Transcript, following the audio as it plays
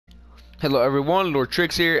Hello everyone, Lord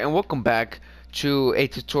Tricks here, and welcome back to a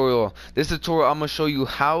tutorial. This tutorial I'm gonna show you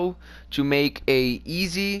how to make a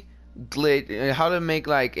easy glitch, how to make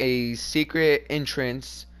like a secret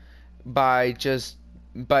entrance by just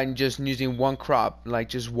using one crop, like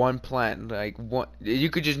just one plant, like one.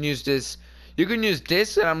 You could just use this. You can use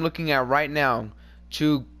this that I'm looking at right now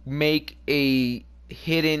to make a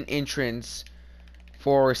hidden entrance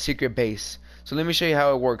for a secret base. So let me show you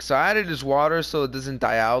how it works. So I added this water so it doesn't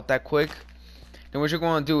die out that quick. Then what you're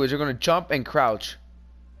going to do is you're going to jump and crouch,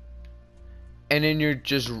 and then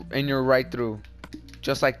you're right through,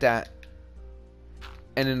 just like that.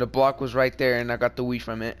 And then the block was right there, and I got the wheat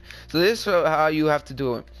from it. So this is how you have to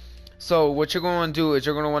do it. So what you're going to do is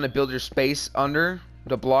you're going to want to build your space under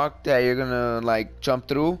the block that you're going to like jump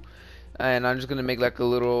through. And I'm just going to make like a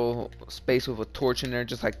little space with a torch in there,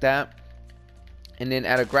 just like that. And then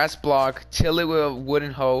add a grass block, till it with a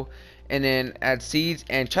wooden hoe, and then add seeds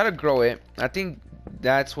and try to grow it. I think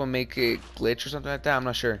that's what make it glitch or something like that. I'm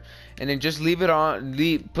not sure. And then just leave it on.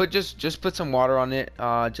 Just put some water on it,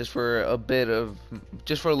 just for a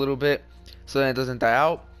little bit, so that it doesn't die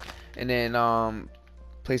out. And then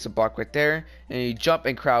place a block right there, and you jump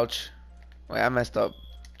and crouch. Wait, I messed up.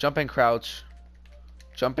 Jump and crouch.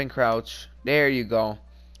 Jump and crouch. There you go.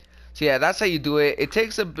 So yeah, that's how you do it. It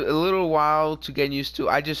takes a little while to get used to.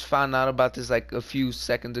 I just found out about this like a few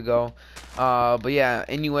seconds ago. But yeah,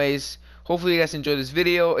 anyways, hopefully you guys enjoyed this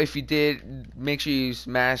video. If you did, make sure you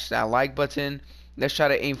smash that like button. Let's try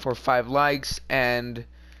to aim for 5 likes. And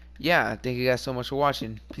yeah, thank you guys so much for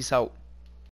watching. Peace out.